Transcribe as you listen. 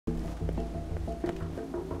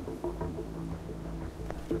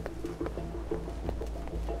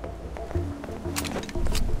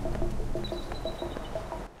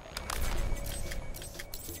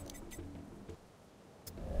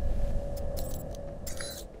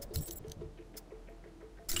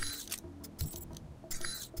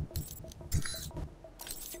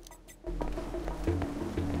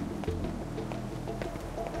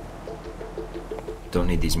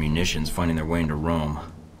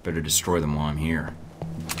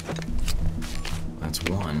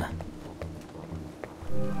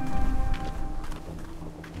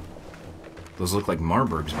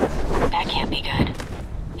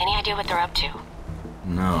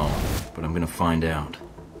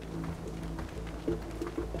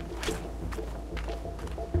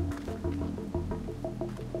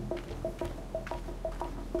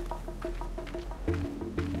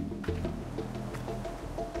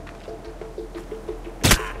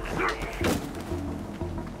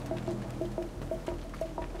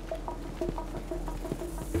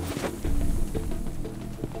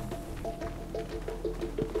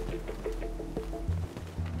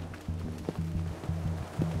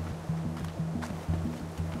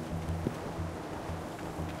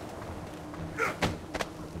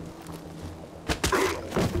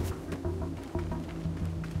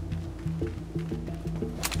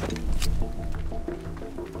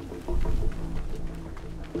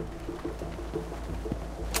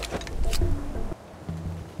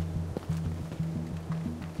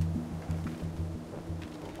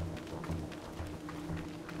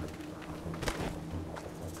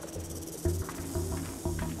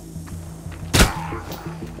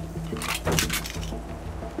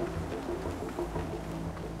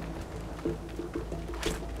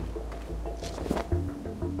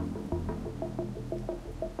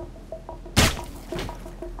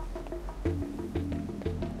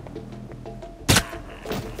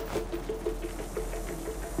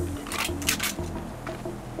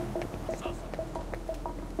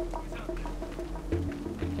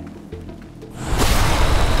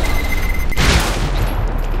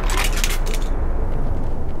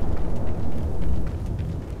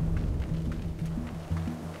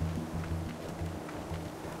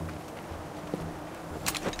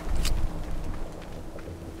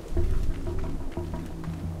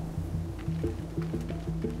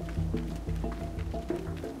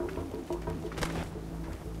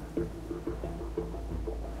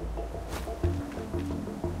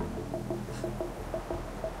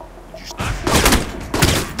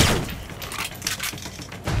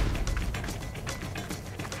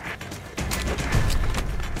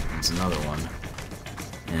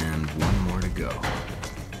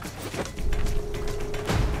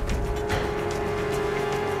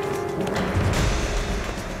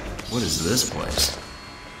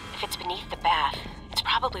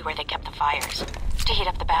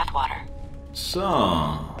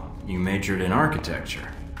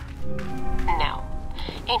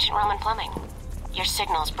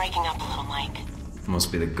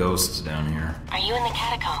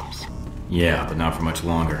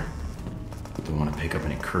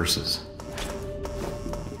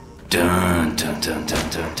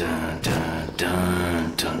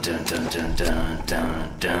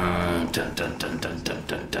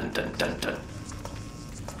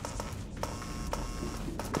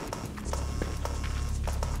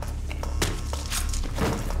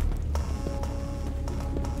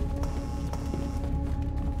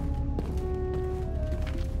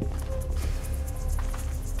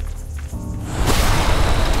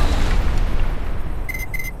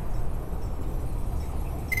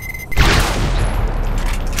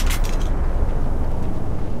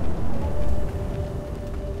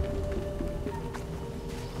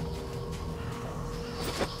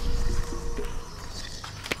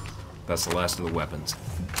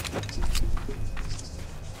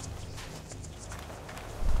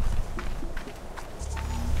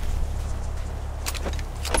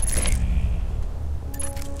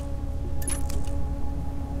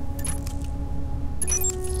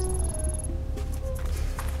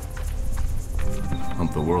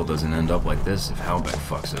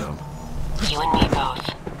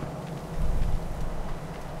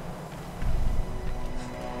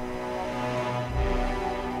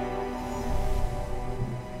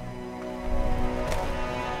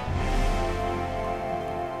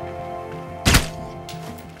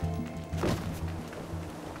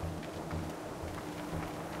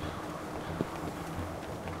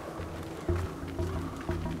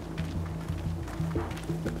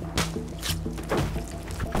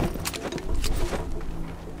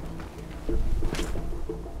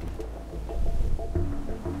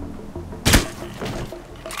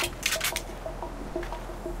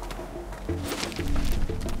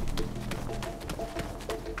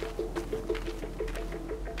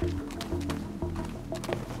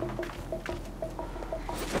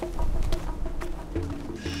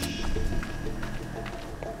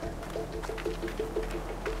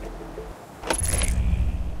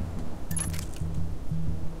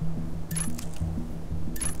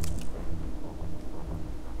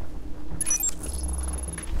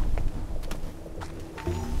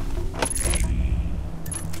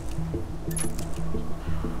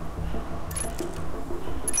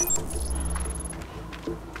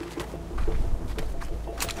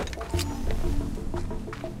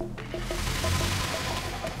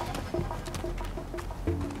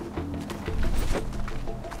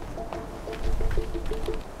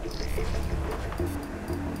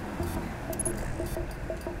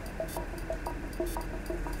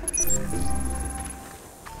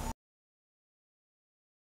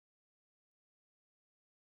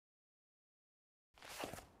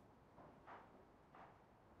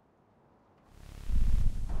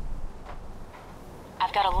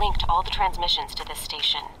I've got a link to all the transmissions to this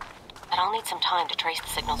station. But I'll need some time to trace the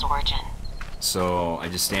signal's origin. So, I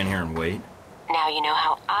just stand here and wait? Now you know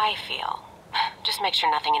how I feel. Just make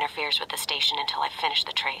sure nothing interferes with the station until I finish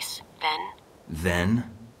the trace. Then?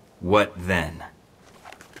 Then? What then?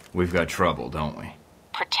 We've got trouble, don't we?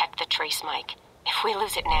 Protect the trace, Mike. If we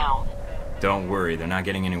lose it now... Don't worry, they're not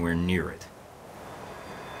getting anywhere near it.